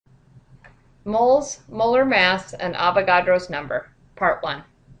Moles, molar mass, and Avogadro's number, part 1.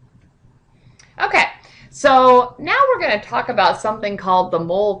 Okay, so now we're going to talk about something called the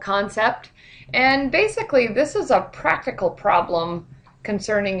mole concept. And basically, this is a practical problem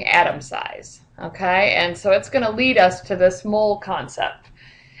concerning atom size. Okay, and so it's going to lead us to this mole concept.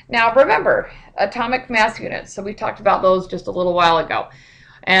 Now remember, atomic mass units, so we talked about those just a little while ago.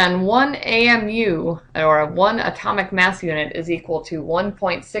 And 1 AMU, or 1 atomic mass unit, is equal to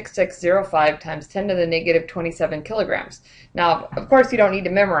 1.6605 times 10 to the negative 27 kilograms. Now, of course, you don't need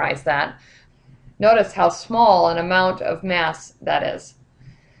to memorize that. Notice how small an amount of mass that is.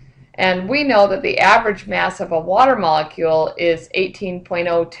 And we know that the average mass of a water molecule is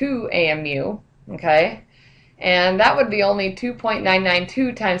 18.02 AMU, okay? And that would be only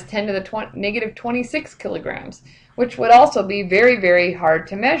 2.992 times 10 to the negative 26 kilograms, which would also be very, very hard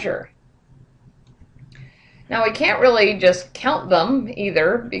to measure. Now, we can't really just count them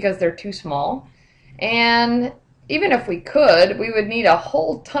either because they're too small. And even if we could, we would need a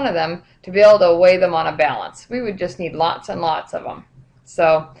whole ton of them to be able to weigh them on a balance. We would just need lots and lots of them.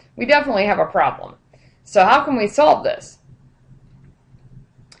 So we definitely have a problem. So how can we solve this?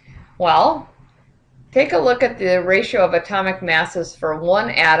 Well, take a look at the ratio of atomic masses for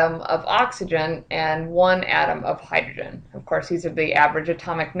 1 atom of oxygen and 1 atom of hydrogen. Of course, these are the average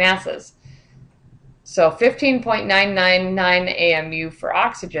atomic masses. So 15.999 AMU for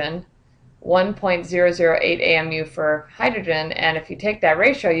oxygen, 1.008 AMU for hydrogen, and if you take that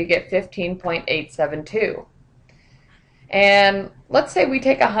ratio, you get 15.872. And let's say we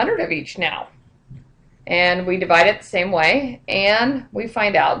take 100 of each now, and we divide it the same way, and we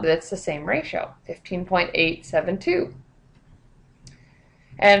find out that it's the same ratio, 15.872.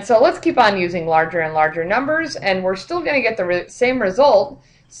 And so let's keep on using larger and larger numbers, and we're still going to get the same result.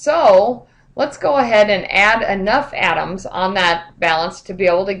 So let's go ahead and add enough atoms on that balance to be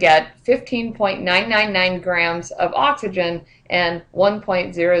able to get 15.999 grams of oxygen and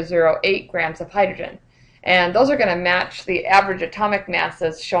 1.008 grams of hydrogen. And those are going to match the average atomic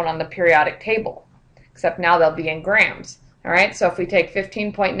masses shown on the periodic table, except now they'll be in grams. All right, so if we take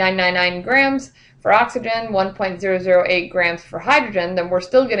 15.999 grams for oxygen, 1.008 grams for hydrogen, then we're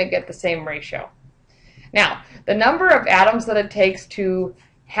still going to get the same ratio. Now, the number of atoms that it takes to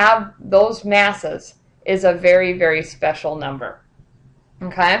have those masses is a very, very special number.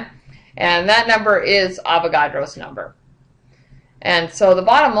 Okay, and that number is Avogadro's number. And so the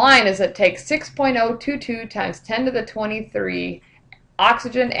bottom line is it takes 6.022 times 10 to the 23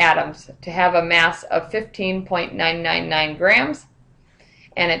 oxygen atoms to have a mass of 15.999 grams,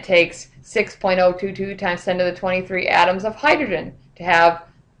 and it takes 6.022 times 10 to the 23 atoms of hydrogen to have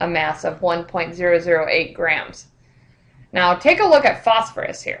a mass of 1.008 grams. Now take a look at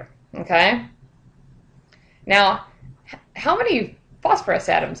phosphorus here, okay? Now, how many phosphorus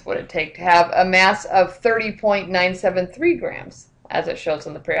atoms would it take to have a mass of 30.973 grams, as it shows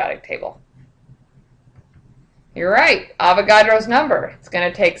in the periodic table? You're right, Avogadro's number. It's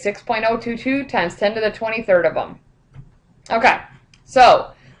going to take 6.022 times 10 to the 23rd of them. Okay,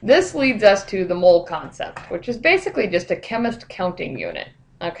 so this leads us to the mole concept, which is basically just a chemist counting unit.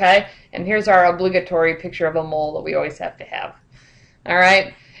 Okay, and here's our obligatory picture of a mole that we always have to have. All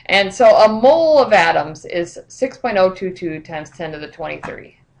right, and so a mole of atoms is 6.022 times 10 to the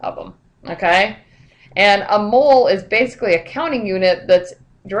 23 of them. Okay, and a mole is basically a counting unit that's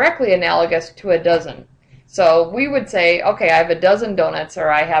directly analogous to a dozen. So we would say, okay, I have a dozen donuts,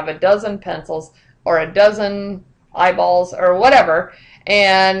 or I have a dozen pencils, or a dozen eyeballs, or whatever,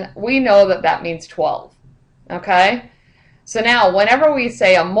 and we know that that means 12. Okay? So now, whenever we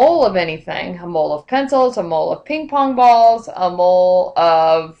say a mole of anything, a mole of pencils, a mole of ping pong balls, a mole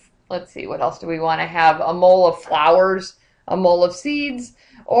of, let's see, what else do we want to have? A mole of flowers, a mole of seeds,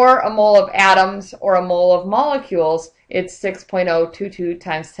 or a mole of atoms, or a mole of molecules, it's 6.022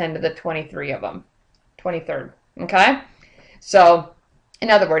 times 10 to the 23 of them, 23rd, okay? So, in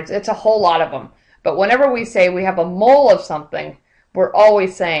other words, it's a whole lot of them. But whenever we say we have a mole of something, we're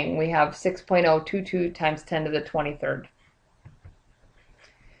always saying we have 6.022 times 10 to the 23rd.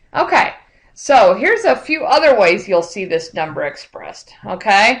 Okay, so here's a few other ways you'll see this number expressed,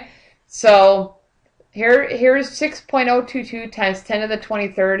 okay? So here's 6.022 times 10 to the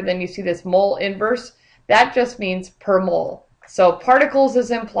 23rd, and then you see this mole inverse. That just means per mole. So particles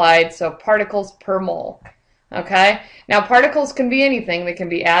is implied, so particles per mole, okay? Now particles can be anything. They can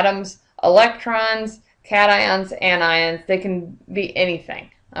be atoms, electrons, cations, anions. They can be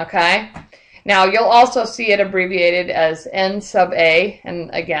anything, okay? Now, you'll also see it abbreviated as N sub A, and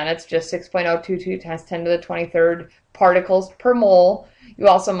again, it's just 6.022 times 10 to the 23rd particles per mole. You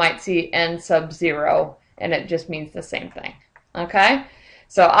also might see N sub 0, and it just means the same thing, okay?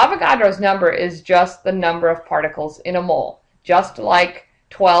 So Avogadro's number is just the number of particles in a mole, just like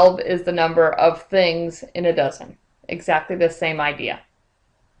 12 is the number of things in a dozen. Exactly the same idea.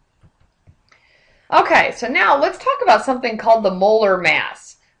 Okay, so now let's talk about something called the molar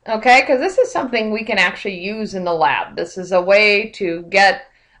mass. Okay, because this is something we can actually use in the lab. This is a way to get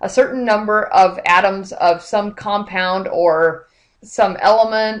a certain number of atoms of some compound or some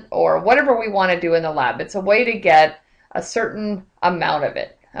element or whatever we want to do in the lab. It's a way to get a certain amount of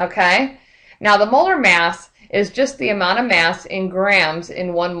it. Okay, now the molar mass is just the amount of mass in grams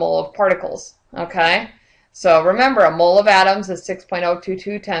in 1 mole of particles. Okay, so remember, a mole of atoms is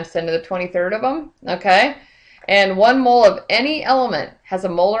 6.022 times 10 to the 23rd of them. Okay, and 1 mole of any element has a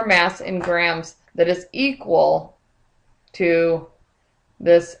molar mass in grams that is equal to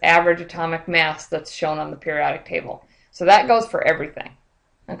this average atomic mass that's shown on the periodic table. So that goes for everything.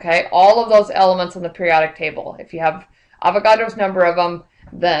 Okay, all of those elements in the periodic table, if you have Avogadro's number of them,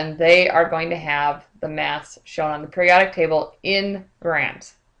 then they are going to have the mass shown on the periodic table in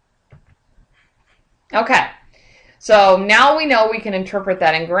grams. Okay, so now we know we can interpret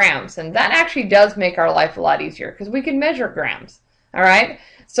that in grams, and that actually does make our life a lot easier because we can measure grams. All right,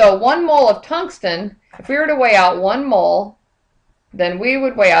 so 1 mole of tungsten, if we were to weigh out 1 mole, then we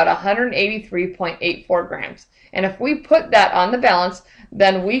would weigh out 183.84 grams. And if we put that on the balance,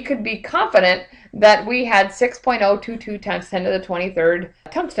 then we could be confident that we had 6.022 times 10 to the 23rd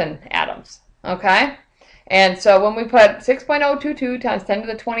tungsten atoms. Okay? And so when we put 6.022 times 10 to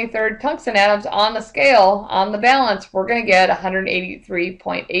the 23rd tungsten atoms on the scale, on the balance, we're going to get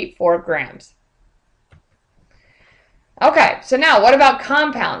 183.84 grams. Okay, so now what about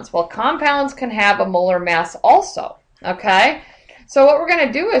compounds? Well, compounds can have a molar mass also. Okay? So what we're going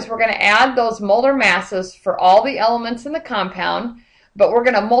to do is we're going to add those molar masses for all the elements in the compound, but we're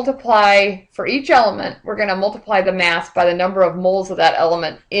going to multiply, for each element, we're going to multiply the mass by the number of moles of that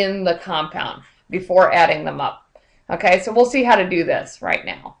element in the compound before adding them up. Okay, so we'll see how to do this right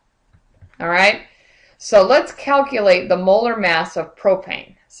now. All right, so let's calculate the molar mass of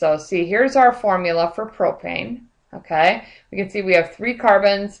propane. So see, here's our formula for propane. Okay, we can see we have 3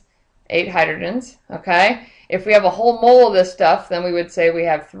 carbons, 8 hydrogens. Okay, if we have a whole mole of this stuff, then we would say we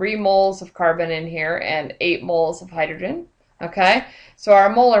have 3 moles of carbon in here and 8 moles of hydrogen. Okay, so our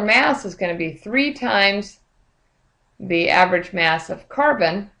molar mass is going to be 3 times the average mass of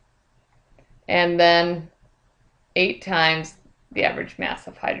carbon and then 8 times the average mass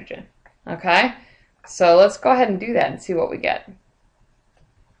of hydrogen. Okay, so let's go ahead and do that and see what we get.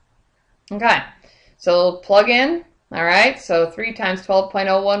 Okay, so plug in. All right, so 3 times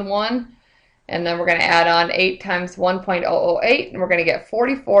 12.011, and then we're going to add on 8 times 1.008, and we're going to get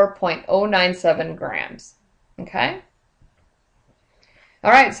 44.097 grams. Okay.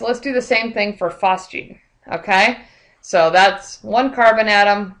 All right, so let's do the same thing for phosgene. Okay, so that's 1 carbon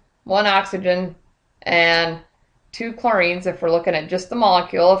atom, 1 oxygen, and 2 chlorines if we're looking at just the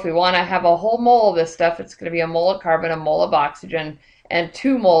molecule. If we want to have a whole mole of this stuff, it's going to be a mole of carbon, a mole of oxygen, and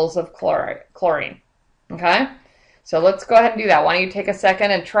 2 moles of chlorine. Okay, so let's go ahead and do that. Why don't you take a second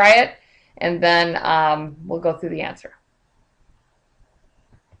and try it, and then we'll go through the answer.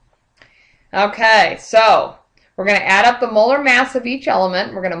 Okay, so we're going to add up the molar mass of each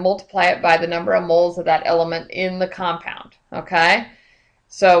element. We're going to multiply it by the number of moles of that element in the compound. Okay,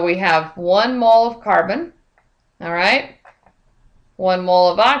 so we have 1 mole of carbon, all right, 1 mole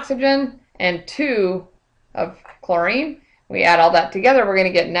of oxygen, and 2 of chlorine. We add all that together, we're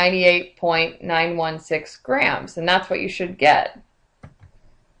going to get 98.916 grams, and that's what you should get.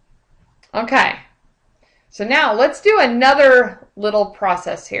 Okay, so now let's do another little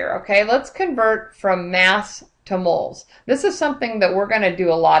process here. Okay, let's convert from mass to moles. This is something that we're going to do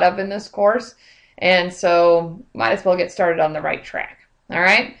a lot of in this course, and so might as well get started on the right track. All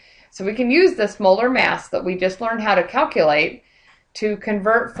right, so we can use this molar mass that we just learned how to calculate to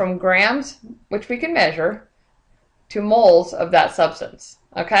convert from grams, which we can measure, to moles of that substance.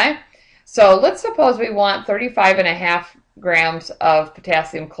 Okay, so let's suppose we want 35.5 grams of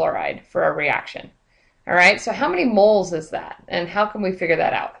potassium chloride for a reaction. All right, so how many moles is that, and how can we figure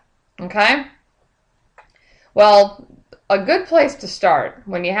that out? Okay, well, a good place to start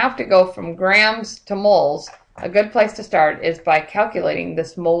when you have to go from grams to moles, a good place to start is by calculating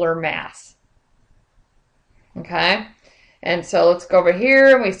this molar mass. Okay, and so let's go over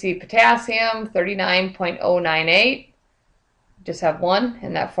here and we see potassium 39.098. Just have 1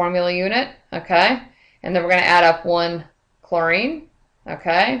 in that formula unit. Okay, and then we're going to add up 1 chlorine.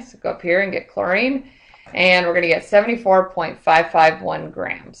 Okay, so go up here and get chlorine, and we're going to get 74.551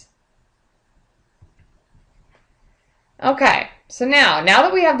 grams. Okay, so now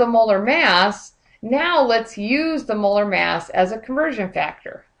that we have the molar mass Now let's use the molar mass as a conversion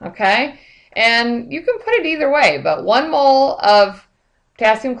factor, okay? And you can put it either way, but 1 mole of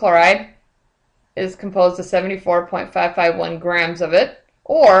potassium chloride is composed of 74.551 grams of it,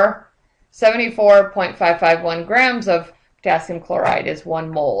 or 74.551 grams of potassium chloride is 1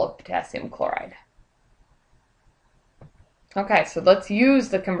 mole of potassium chloride. Okay, so let's use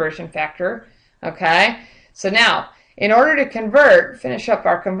the conversion factor, okay? So now, in order to finish up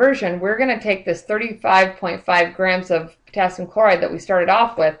our conversion, we're going to take this 35.5 grams of potassium chloride that we started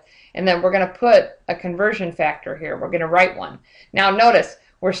off with, and then we're going to put a conversion factor here. We're going to write one. Now notice,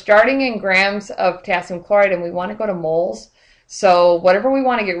 we're starting in grams of potassium chloride and we want to go to moles. So whatever we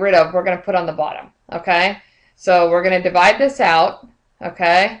want to get rid of, we're going to put on the bottom, okay? So we're going to divide this out,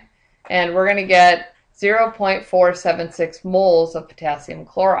 okay? And we're going to get 0.476 moles of potassium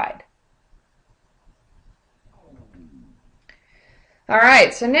chloride. All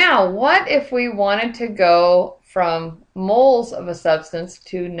right, so now what if we wanted to go from moles of a substance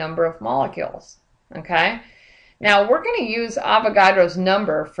to number of molecules, okay? Now we're going to use Avogadro's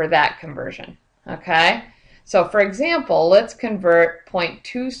number for that conversion, okay? So for example, let's convert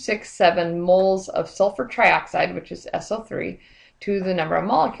 0.267 moles of sulfur trioxide, which is SO3, to the number of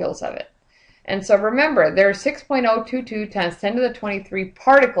molecules of it. And so remember, there are 6.022 times 10 to the 23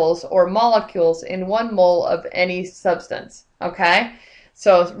 particles or molecules in 1 mole of any substance, okay?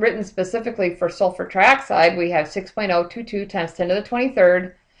 So written specifically for sulfur trioxide, we have 6.022 times 10 to the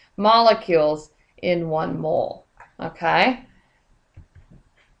 23rd molecules in 1 mole, okay?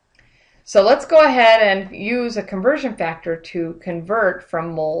 So let's go ahead and use a conversion factor to convert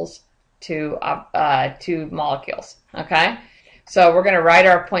from moles to molecules, okay? So we're going to write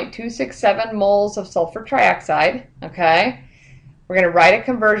our 0.267 moles of sulfur trioxide, okay? We're going to write a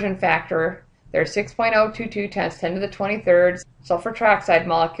conversion factor. There's 6.022 times 10 to the 23rd sulfur trioxide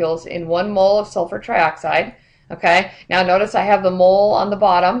molecules in 1 mole of sulfur trioxide, okay? Now notice I have the mole on the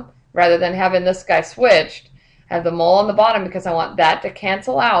bottom rather than having this guy switched. I have the mole on the bottom because I want that to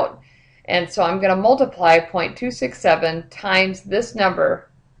cancel out. And so I'm going to multiply 0.267 times this number,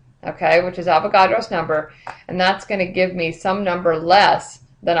 okay, which is Avogadro's number, and that's going to give me some number less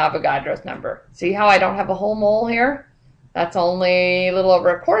than Avogadro's number. See how I don't have a whole mole here? That's only a little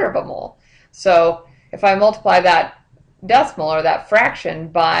over 1/4 of a mole. So if I multiply that decimal or that fraction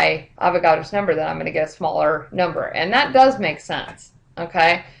by Avogadro's number, then I'm going to get a smaller number. And that does make sense,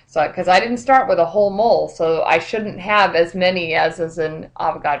 okay? So because I didn't start with a whole mole, so I shouldn't have as many as is in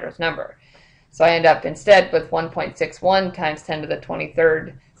Avogadro's number. So I end up instead with 1.61 times 10 to the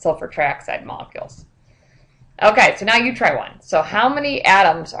 23rd sulfur trioxide molecules. Okay, so now you try one. So how many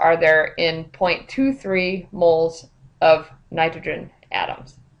atoms are there in 0.23 moles of nitrogen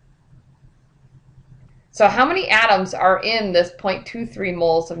atoms? So how many atoms are in this 0.23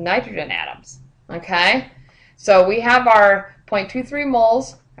 moles of nitrogen atoms? Okay, so we have our 0.23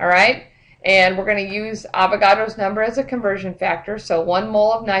 moles, all right, and we're going to use Avogadro's number as a conversion factor. So 1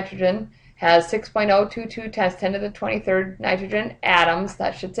 mole of nitrogen has 6.022 times 10 to the 23rd nitrogen atoms.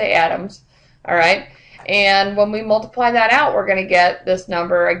 That should say atoms, all right? And when we multiply that out, we're going to get this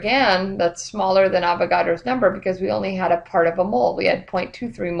number again that's smaller than Avogadro's number because we only had a part of a mole. We had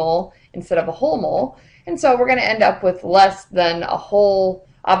 0.23 mole instead of a whole mole. And so we're going to end up with less than a whole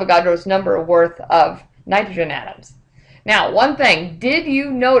Avogadro's number worth of nitrogen atoms. Now, one thing, did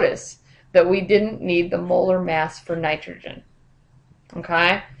you notice that we didn't need the molar mass for nitrogen?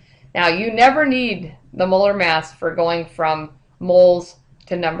 Okay? Now, you never need the molar mass for going from moles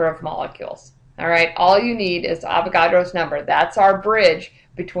to number of molecules. All right? All you need is Avogadro's number. That's our bridge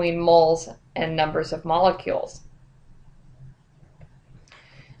between moles and numbers of molecules.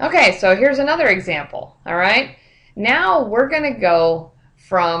 Okay, so here's another example, all right? Now we're going to go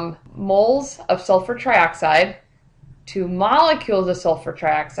from moles of sulfur trioxide to molecules of sulfur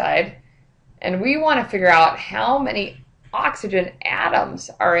trioxide, and we want to figure out how many oxygen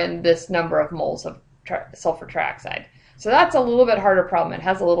atoms are in this number of moles of sulfur trioxide. So that's a little bit harder problem. It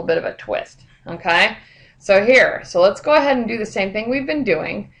has a little bit of a twist, okay? So let's go ahead and do the same thing we've been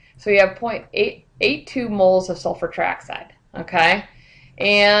doing. So we have 0.882 moles of sulfur trioxide, okay?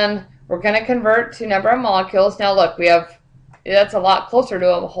 And we're going to convert to number of molecules. Now look, that's a lot closer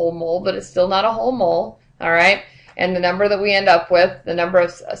to a whole mole, but it's still not a whole mole, all right? And the number that we end up with, the number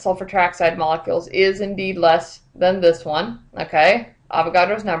of sulfur trioxide molecules, is indeed less than this one, okay?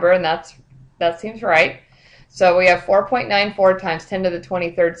 Avogadro's number, and that seems right. So we have 4.94 times 10 to the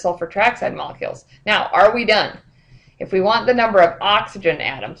 23rd sulfur trioxide molecules. Now, are we done? If we want the number of oxygen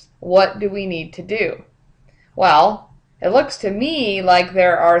atoms, what do we need to do? Well, it looks to me like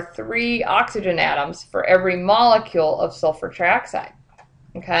there are 3 oxygen atoms for every molecule of sulfur trioxide,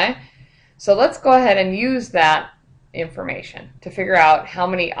 okay? So let's go ahead and use that information to figure out how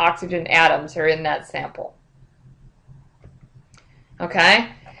many oxygen atoms are in that sample.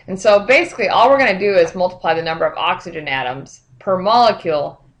 Okay? And so basically all we're going to do is multiply the number of oxygen atoms per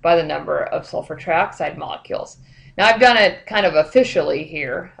molecule by the number of sulfur trioxide molecules. Now I've done it kind of officially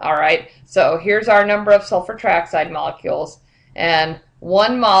here, all right? So here's our number of sulfur trioxide molecules, and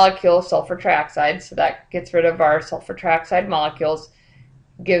 1 molecule of sulfur trioxide, so that gets rid of our sulfur trioxide molecules,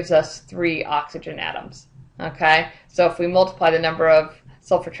 gives us 3 oxygen atoms. Okay? So if we multiply the number of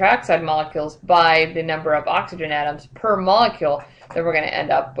sulfur trioxide molecules by the number of oxygen atoms per molecule, then we're going to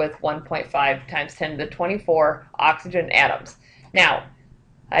end up with 1.5 times 10 to the 24 oxygen atoms. Now,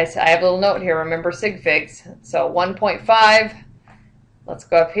 I have a little note here, remember sig figs. So 1.5, let's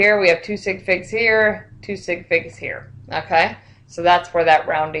go up here, we have 2 sig figs here, 2 sig figs here. Okay? So that's where that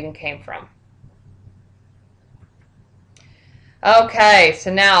rounding came from. Okay,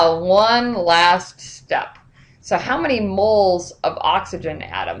 so now one last step. So how many moles of oxygen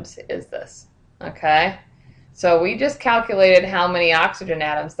atoms is this? Okay, so we just calculated how many oxygen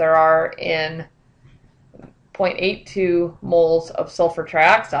atoms there are in 0.82 moles of sulfur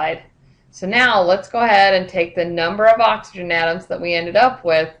trioxide. So now let's go ahead and take the number of oxygen atoms that we ended up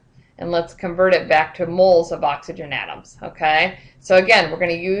with and let's convert it back to moles of oxygen atoms. Okay, so again, we're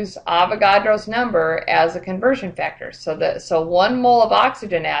going to use Avogadro's number as a conversion factor. So 1 mole of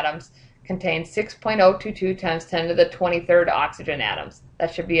oxygen atoms contains 6.022 times 10 to the 23rd oxygen atoms.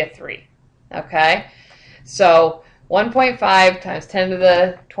 That should be a 3. Okay, so 1.5 times 10 to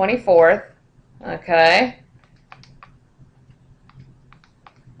the 24th. Okay,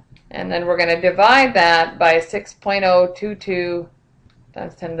 and then we're going to divide that by 6.022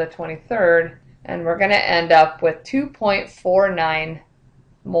 times 10 to the 23rd, and we're going to end up with 2.49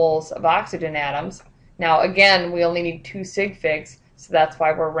 moles of oxygen atoms. Now again, we only need 2 sig figs, so that's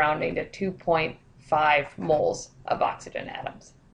why we're rounding to 2.5 moles of oxygen atoms.